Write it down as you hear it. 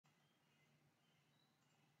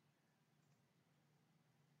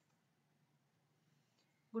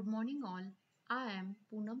Good morning, all. I am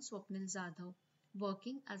Poonam Swapnil Jadhav,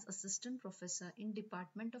 working as Assistant Professor in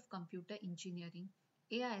Department of Computer Engineering,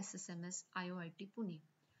 AISSMS IOIT Pune.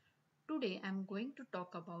 Today, I am going to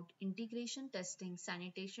talk about integration testing,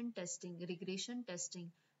 sanitation testing, regression testing,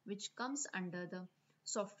 which comes under the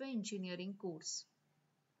software engineering course.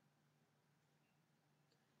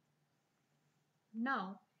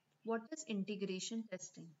 Now, what is integration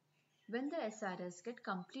testing? When the SRS get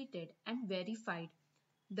completed and verified,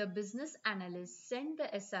 the business analyst send the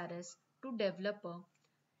SRS to developer,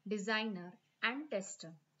 designer and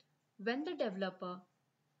tester. When the developer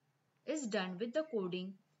is done with the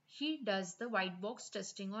coding, he does the white box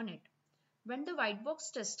testing on it. When the white box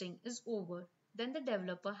testing is over, then the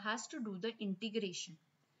developer has to do the integration.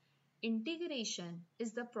 Integration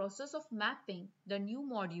is the process of mapping the new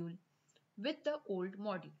module with the old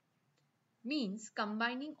module. Means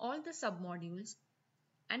combining all the submodules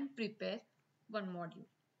and prepare one module.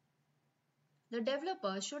 The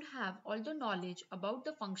developer should have all the knowledge about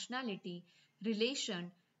the functionality, relation,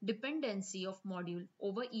 dependency of module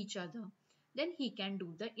over each other. Then he can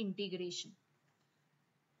do the integration.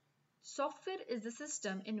 Software is the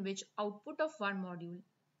system in which output of one module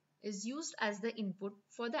is used as the input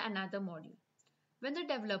for the another module. When the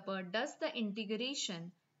developer does the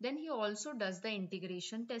integration, then he also does the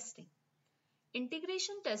integration testing.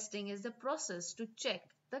 Integration testing is the process to check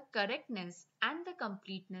the correctness and the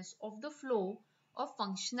completeness of the flow of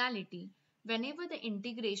functionality whenever the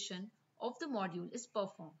integration of the module is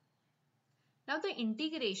performed. Now the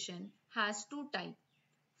integration has two types: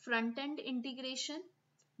 front-end integration,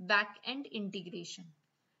 back-end integration.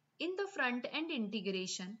 In the front-end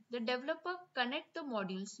integration, the developer connects the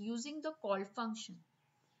modules using the call function.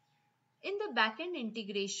 In the back-end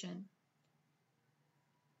integration,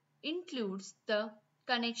 includes the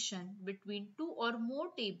connection between two or more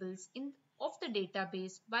tables of the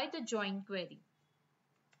database by the join query.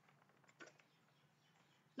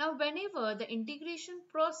 Now, whenever the integration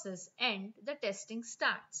process ends, the testing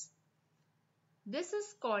starts. This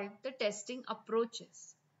is called the testing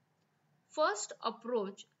approaches. First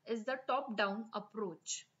approach is the top-down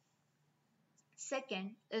approach.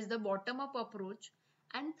 Second is the bottom-up approach,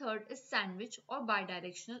 and third is sandwich or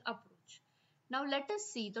bidirectional approach. Now let us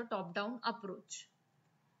see the top-down approach.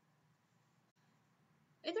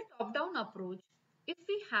 In the top-down approach, if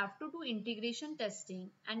we have to do integration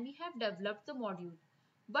testing and we have developed the module,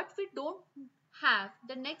 but we don't have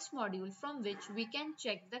the next module from which we can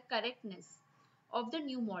check the correctness of the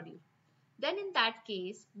new module, then in that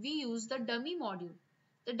case, we use the dummy module.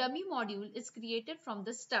 The dummy module is created from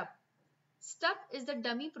the stub. Stub is the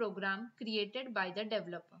dummy program created by the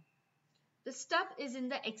developer. The stub is in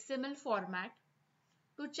the XML format.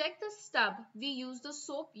 To check the stub, we use the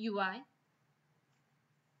SOAP UI.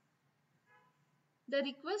 The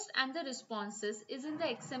request and the responses is in the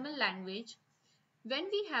XML language. When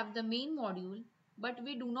we have the main module, but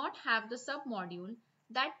we do not have the sub module,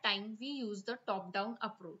 that time we use the top-down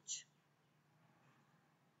approach.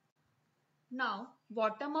 Now,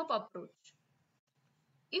 bottom-up approach.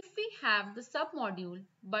 If we have the sub module,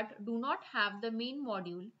 but do not have the main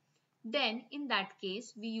module, then in that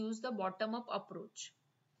case, we use the bottom-up approach.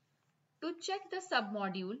 To check the sub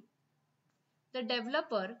module, the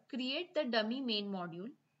developer create the dummy main module.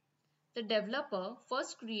 The developer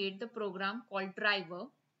first create the program called driver.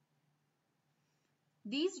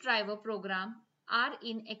 These driver programs are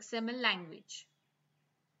in XML language.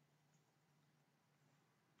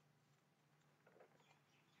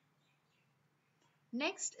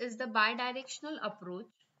 Next is the bidirectional approach.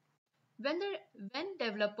 When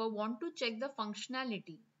developer want to check the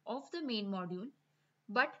functionality of the main module,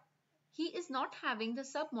 but he is not having the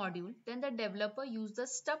sub module, then the developer use the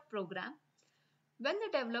stub program. When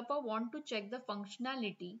the developer want to check the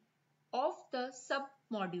functionality of the sub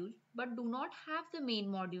module but do not have the main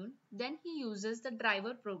module, then he uses the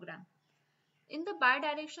driver program. In the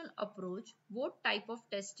bidirectional approach, both type of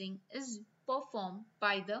testing is performed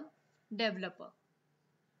by the developer.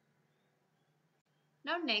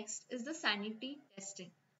 Now next is the sanity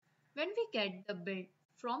testing. When we get the build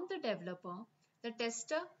from the developer, the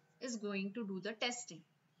tester is going to do the testing.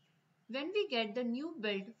 When we get the new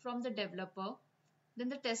build from the developer, then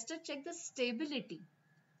the tester check the stability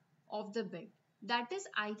of the build. That is,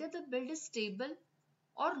 either the build is stable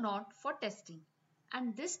or not for testing.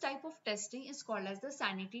 And this type of testing is called as the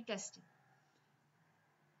sanity testing.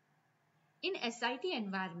 In SIT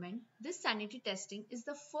environment, this sanity testing is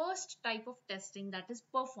the first type of testing that is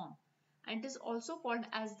performed, and it is also called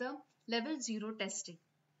as the level 0 testing.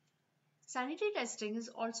 Sanity testing is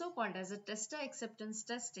also called as a tester acceptance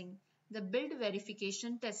testing, the build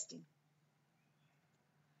verification testing.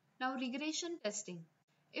 Now, regression testing.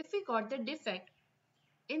 If we got the defect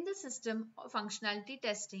in the system or functionality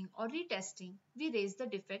testing or retesting, we raise the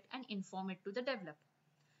defect and inform it to the developer.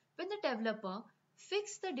 When the developer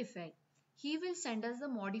fixes the defect, he will send us the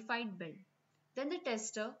modified build. Then the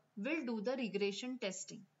tester will do the regression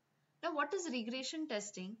testing. Now, what is regression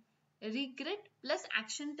testing? Regret plus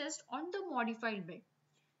action test on the modified build.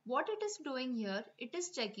 What it is doing here, it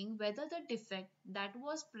is checking whether the defect that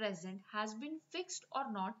was present has been fixed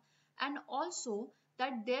or not, and also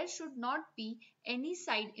that there should not be any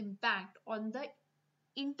side impact on the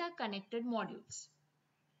interconnected modules.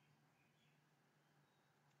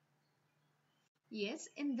 Yes,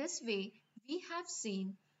 in this way, we have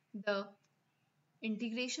seen the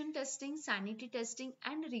integration testing, sanity testing,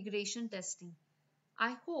 and regression testing.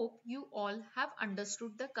 I hope you all have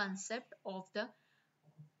understood the concept of the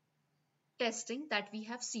testing that we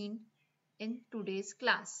have seen in today's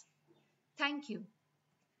class. Thank you.